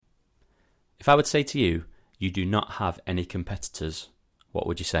If I would say to you, you do not have any competitors, what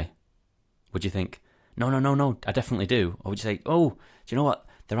would you say? Would you think, no, I definitely do? Or would you say, oh, do you know what?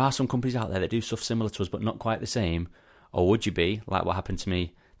 There are some companies out there that do stuff similar to us, but not quite the same. Or would you be, like what happened to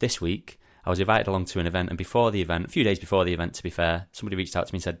me this week, I was invited along to an event, and before the event, a few days before the event to be fair, somebody reached out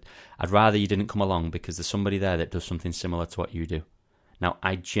to me and said, I'd rather you didn't come along because there's somebody there that does something similar to what you do. Now,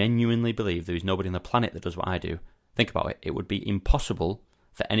 I genuinely believe there is nobody on the planet that does what I do. Think about it. It would be impossible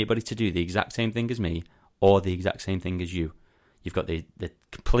for anybody to do the exact same thing as me or the exact same thing as you. You've got the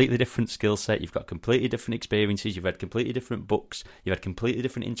completely different skill set, you've got completely different experiences, you've read completely different books, you've had completely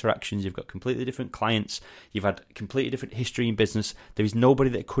different interactions, you've got completely different clients, you've had completely different history in business. There is nobody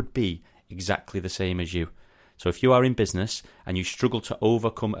that could be exactly the same as you. So if you are in business and you struggle to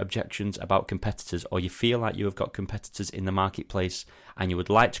overcome objections about competitors, or you feel like you have got competitors in the marketplace and you would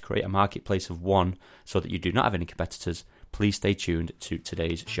like to create a marketplace of one so that you do not have any competitors, please stay tuned to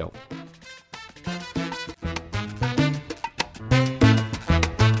today's show.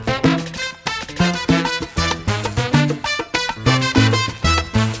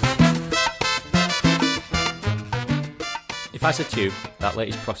 If I said to you, that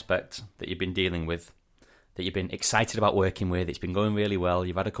latest prospect that you've been dealing with, that you've been excited about working with, it's been going really well,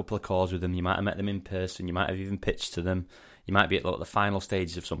 you've had a couple of calls with them, you might have met them in person, you might have even pitched to them, you might be at the final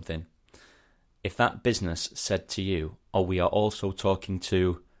stages of something. If that business said to you, oh, we are also talking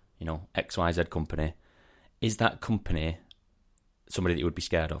to, XYZ company, is that company somebody that you would be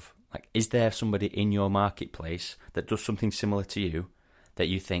scared of? Like, is there somebody in your marketplace that does something similar to you that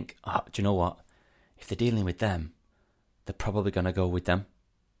you think, do you know what? If they're dealing with them, they're probably going to go with them.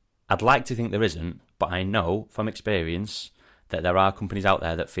 I'd like to think there isn't, but I know from experience that there are companies out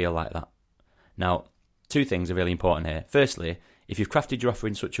there that feel like that. Now, two things are really important here. Firstly, if you've crafted your offer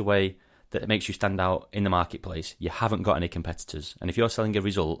in such a way that it makes you stand out in the marketplace, you haven't got any competitors. And if you're selling a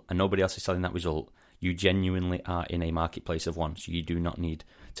result and nobody else is selling that result, you genuinely are in a marketplace of one, so you do not need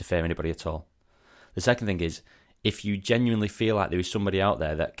to fear anybody at all. The second thing is, if you genuinely feel like there is somebody out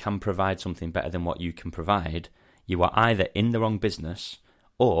there that can provide something better than what you can provide, you are either in the wrong business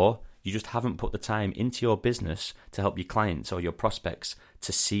or you just haven't put the time into your business to help your clients or your prospects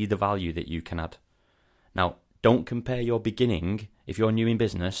to see the value that you can add. Now, don't compare your beginning. If you're new in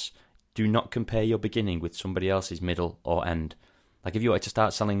business, do not compare your beginning with somebody else's middle or end. Like if you wanted to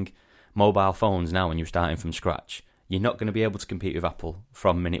start selling mobile phones now and you're starting from scratch, you're not going to be able to compete with Apple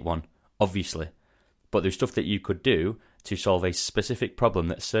from minute one, obviously. But there's stuff that you could do to solve a specific problem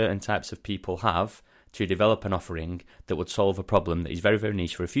that certain types of people have, to develop an offering that would solve a problem that is very, very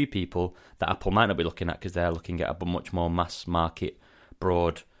niche for a few people that Apple might not be looking at because they're looking at a much more mass market,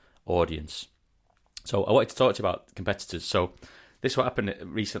 broad audience. So I wanted to talk to you about competitors. So this is what happened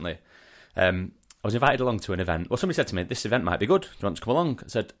recently. I was invited along to an event. Well, somebody said to me, this event might be good. Do you want to come along? I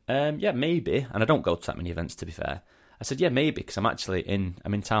said, yeah, maybe. And I don't go to that many events, to be fair. I said, yeah, maybe, because I'm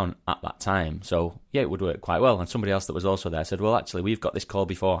in town at that time. So, yeah, it would work quite well. And somebody else that was also there said, well, actually, we've got this call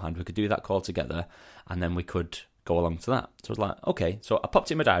beforehand. We could do that call together, and then we could go along to that. So I was like, okay. So I popped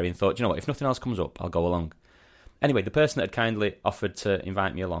it in my diary and thought, you know what, if nothing else comes up, I'll go along. Anyway, the person that had kindly offered to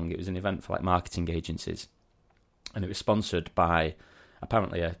invite me along, it was an event for marketing agencies. And it was sponsored by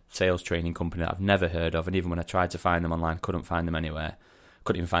apparently a sales training company that I've never heard of. And even when I tried to find them online, couldn't find them anywhere.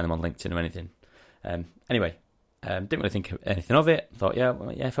 Couldn't even find them on LinkedIn or anything. Anyway. Didn't really think anything of it. Thought, yeah,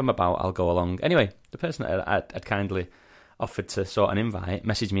 if I'm about, I'll go along. Anyway, the person that had kindly offered to sort an invite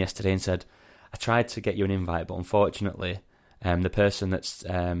messaged me yesterday and said, I tried to get you an invite, but unfortunately, the person that's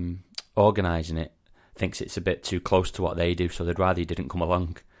organising it thinks it's a bit too close to what they do, so they'd rather you didn't come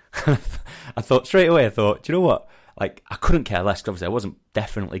along. I thought straight away, do you know what? I couldn't care less, because obviously I wasn't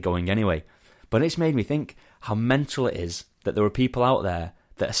definitely going anyway. But it's made me think how mental it is that there are people out there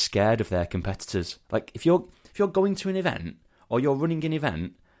that are scared of their competitors. If you're going to an event or you're running an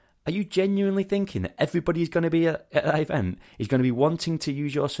event, are you genuinely thinking that everybody is going to be at that event is going to be wanting to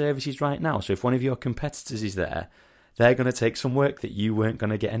use your services right now? So if one of your competitors is there, they're going to take some work that you weren't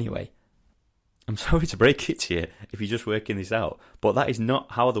going to get anyway. I'm sorry to break it to you if you're just working this out, but that is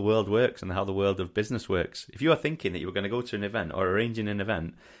not how the world works and how the world of business works. If you are thinking that you were going to go to an event or arranging an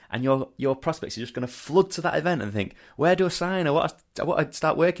event and your prospects are just going to flood to that event and think, where do I sign? I want to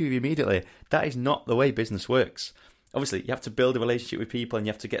start working with you immediately. That is not the way business works. Obviously, you have to build a relationship with people and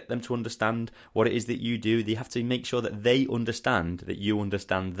you have to get them to understand what it is that you do. You have to make sure that they understand that you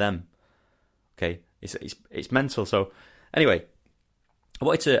understand them. Okay, it's mental. So anyway, I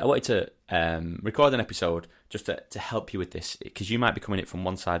wanted to record an episode just to help you with this, because you might be coming in from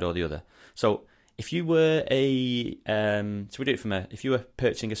one side or the other. So if you were if you were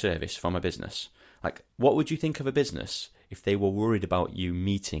purchasing a service from a business, what would you think of a business if they were worried about you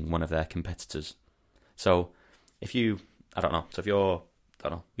meeting one of their competitors. So if you, I don't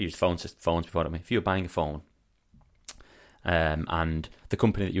know, we used phones before, don't we? If you were buying a phone, and the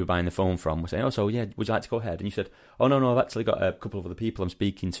company that you were buying the phone from was saying, would you like to go ahead? And you said, no, I've actually got a couple of other people I'm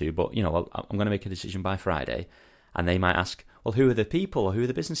speaking to, but, I'm going to make a decision by Friday. And they might ask, well, who are the people or who are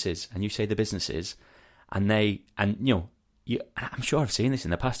the businesses? And you say the businesses, I'm sure I've seen this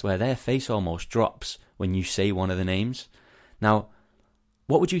in the past where their face almost drops when you say one of the names. Now,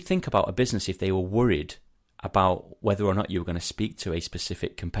 what would you think about a business if they were worried about whether or not you were going to speak to a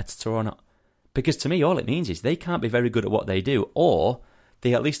specific competitor or not? Because to me, all it means is they can't be very good at what they do, or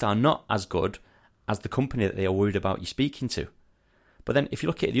they at least are not as good as the company that they are worried about you speaking to. But then if you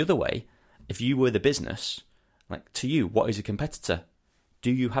look at it the other way, if you were the business, like to you, what is a competitor?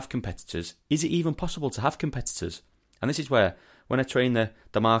 Do you have competitors? Is it even possible to have competitors? And this is where, when I train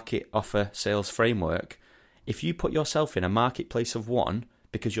the market offer sales framework, if you put yourself in a marketplace of one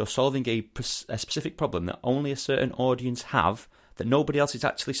because you're solving a specific problem that only a certain audience have, that nobody else is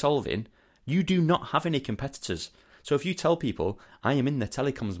actually solving, you do not have any competitors. So if you tell people, I am in the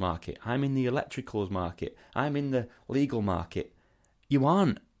telecoms market, I'm in the electricals market, I'm in the legal market, you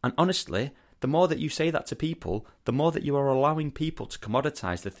aren't. And honestly, the more that you say that to people, the more that you are allowing people to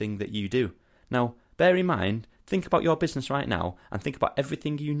commoditize the thing that you do. Now, bear in mind, think about your business right now and think about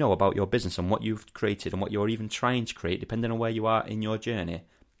everything you know about your business and what you've created and what you're even trying to create, depending on where you are in your journey.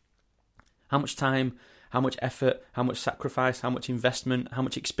 How much time, how much effort, how much sacrifice, how much investment, how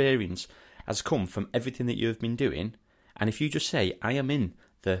much experience has come from everything that you've been doing. And if you just say, I am in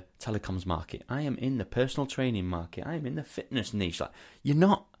the telecoms market, I am in the personal training market, I am in the fitness niche, like, you're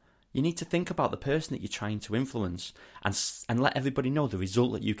not. You need to think about the person that you're trying to influence and let everybody know the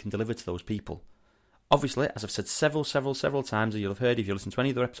result that you can deliver to those people. Obviously, as I've said several times, or you'll have heard if you listened to any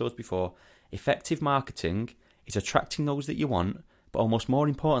other episodes before, effective marketing is attracting those that you want, but almost more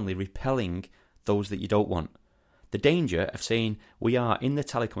importantly, repelling those that you don't want. The danger of saying we are in the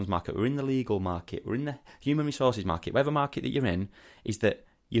telecoms market, we're in the legal market, we're in the human resources market, whatever market that you're in, is that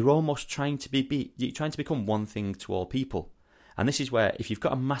you're almost trying to become one thing to all people. And this is where, if you've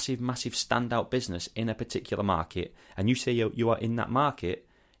got a massive standout business in a particular market, and you say you are in that market,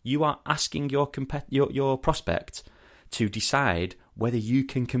 you are asking your prospect to decide whether you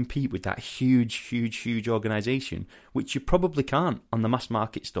can compete with that huge organisation, which you probably can't on the mass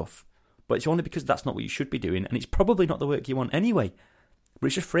market stuff. But it's only because that's not what you should be doing, and it's probably not the work you want anyway. But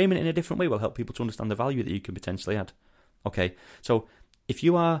it's just framing it in a different way will help people to understand the value that you can potentially add. Okay, so if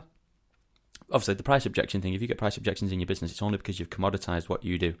you are, obviously the price objection thing, if you get price objections in your business, it's only because you've commoditized what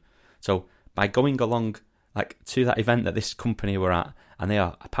you do. So by going along to that event that this company were at, and they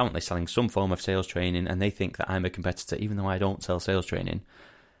are apparently selling some form of sales training, and they think that I'm a competitor, even though I don't sell sales training,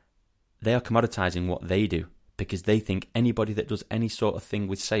 they are commoditizing what they do, because they think anybody that does any sort of thing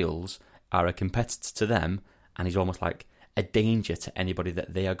with sales are a competitor to them, and is almost like a danger to anybody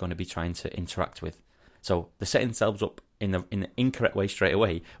that they are going to be trying to interact with. So they're setting themselves up in the incorrect way straight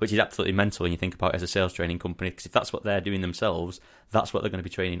away, which is absolutely mental when you think about it as a sales training company, because if that's what they're doing themselves, that's what they're going to be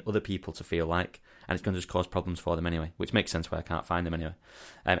training other people to feel like, and it's going to just cause problems for them anyway, which makes sense why I can't find them anyway.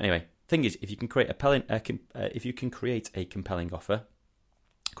 Anyway, thing is, if you can create a compelling offer,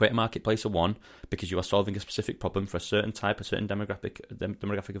 create a marketplace of one, because you are solving a specific problem for a certain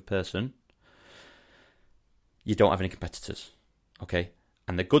demographic of person, you don't have any competitors, okay?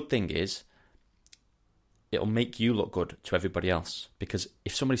 And the good thing is, it'll make you look good to everybody else, because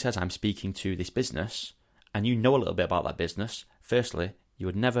if somebody says, I'm speaking to this business, and you know a little bit about that business, firstly, you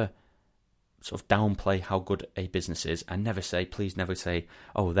would never sort of downplay how good a business is, and please never say,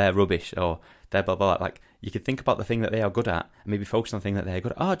 oh, they're rubbish, or they're blah, blah, blah. Like, you could think about the thing that they are good at, and maybe focus on the thing that they're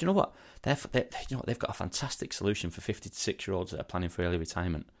good at. Oh, do you know what? They've got a fantastic solution for 56-year-olds that are planning for early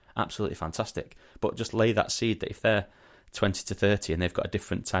retirement. Absolutely fantastic. But just lay that seed that if they're 20 to 30 and they've got a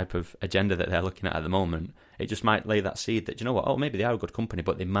different type of agenda that they're looking at the moment, it just might lay that seed that, do you know what? Oh, maybe they are a good company,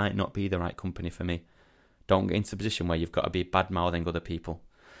 but they might not be the right company for me. Don't get into the position where you've got to be bad-mouthing other people.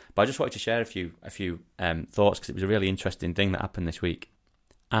 But I just wanted to share a few thoughts, because it was a really interesting thing that happened this week.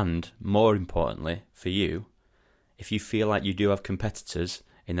 And more importantly, for you, if you feel like you do have competitors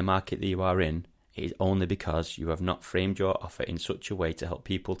in the market that you are in, it is only because you have not framed your offer in such a way to help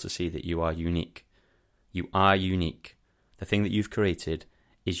people to see that you are unique. You are unique. The thing that you've created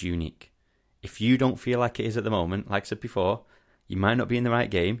is unique. If you don't feel like it is at the moment, like I said before, you might not be in the right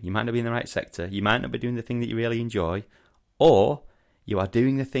game, you might not be in the right sector, you might not be doing the thing that you really enjoy, or you are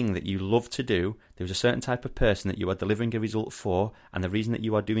doing the thing that you love to do. There's a certain type of person that you are delivering a result for, and the reason that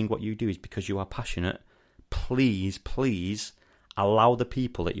you are doing what you do is because you are passionate. Please allow the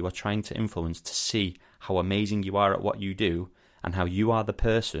people that you are trying to influence to see how amazing you are at what you do and how you are the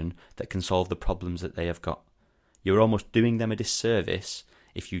person that can solve the problems that they have got. You're almost doing them a disservice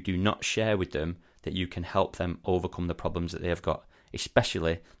if you do not share with them that you can help them overcome the problems that they have got,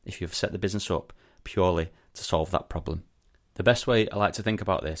 especially if you've set the business up purely to solve that problem. The best way I like to think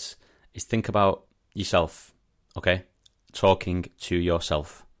about this is think about yourself, okay? Talking to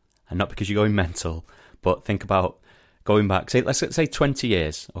yourself. And not because you're going mental, but think about going back, let's say 20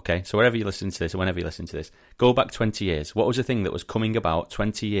 years, okay? So wherever you listen to this or whenever you listen to this, go back 20 years. What was the thing that was coming about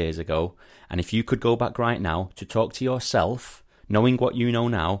 20 years ago? And if you could go back right now to talk to yourself, knowing what you know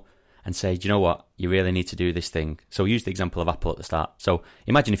now, and say, do you know what? You really need to do this thing. So use the example of Apple at the start. So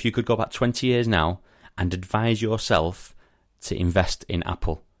imagine if you could go back 20 years now and advise yourself to invest in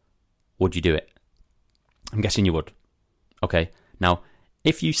Apple. Would you do it? I'm guessing you would. Okay. Now,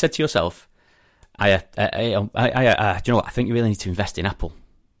 if you said to yourself, do you know what? I think you really need to invest in Apple.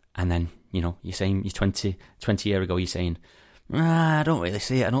 And then, you're saying you're 20 years ago, you're saying, I don't really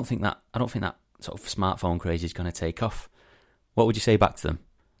see it. I don't think that sort of smartphone craze is going to take off. What would you say back to them?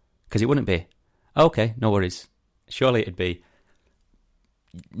 Because it wouldn't be, okay, no worries. Surely it'd be,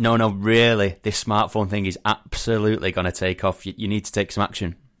 no, really, this smartphone thing is absolutely going to take off. You need to take some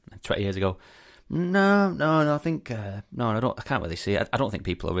action. 20 years ago, no, I think, I can't really see it. I don't think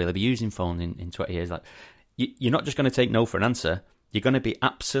people will really be using phones in 20 years. Like, you're not just going to take no for an answer. You're going to be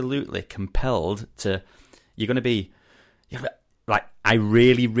absolutely compelled to, you're going to be like, I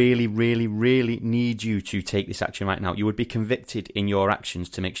really, really, really, really need you to take this action right now. You would be convicted in your actions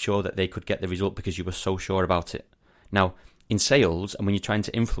to make sure that they could get the result because you were so sure about it. Now, in sales, and when you're trying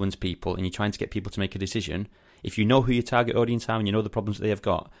to influence people and you're trying to get people to make a decision, if you know who your target audience are and you know the problems that they have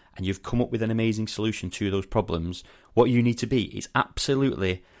got, and you've come up with an amazing solution to those problems, what you need to be is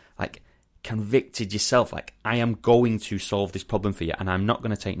absolutely like convicted yourself. Like, I am going to solve this problem for you, and I'm not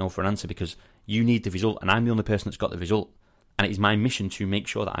going to take no for an answer because you need the result, and I'm the only person that's got the result. And it is my mission to make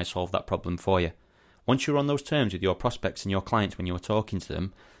sure that I solve that problem for you. Once you're on those terms with your prospects and your clients when you're talking to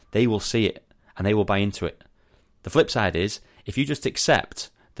them, they will see it and they will buy into it. The flip side is, if you just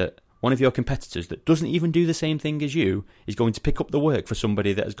accept that one of your competitors that doesn't even do the same thing as you is going to pick up the work for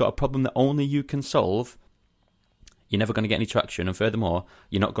somebody that has got a problem that only you can solve, you're never going to get any traction. And furthermore,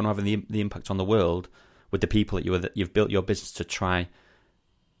 you're not going to have the impact on the world with the people that you've built your business to try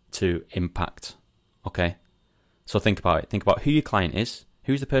to impact. Okay? So think about it. Think about who your client is,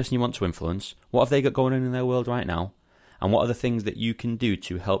 who's the person you want to influence, what have they got going on in their world right now, and what are the things that you can do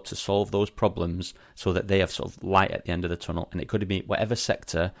to help to solve those problems so that they have sort of light at the end of the tunnel. And it could be whatever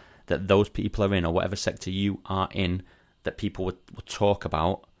sector that those people are in or whatever sector you are in that people would talk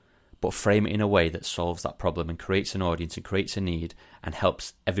about, but frame it in a way that solves that problem and creates an audience and creates a need and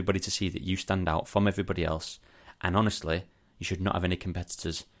helps everybody to see that you stand out from everybody else. And honestly, you should not have any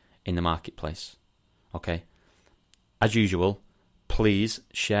competitors in the marketplace. Okay? As usual, please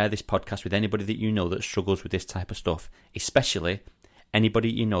share this podcast with anybody that you know that struggles with this type of stuff, especially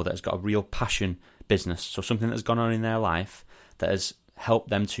anybody you know that has got a real passion business, so something that's gone on in their life that has helped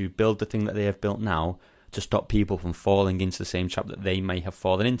them to build the thing that they have built now to stop people from falling into the same trap that they may have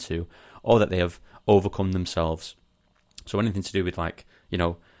fallen into or that they have overcome themselves. So anything to do with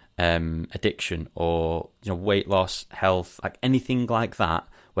addiction or weight loss, health, like anything like that,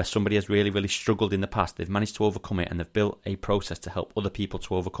 where somebody has really, really struggled in the past, they've managed to overcome it and they've built a process to help other people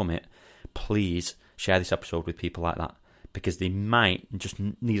to overcome it, please share this episode with people like that, because they might just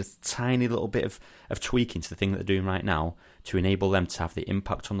need a tiny little bit of tweaking to the thing that they're doing right now to enable them to have the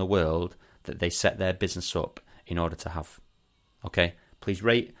impact on the world that they set their business up in order to have. Okay? Please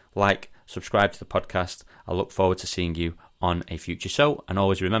rate, like, subscribe to the podcast. I look forward to seeing you on a future show. And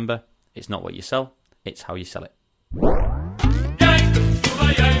always remember, it's not what you sell, it's how you sell it.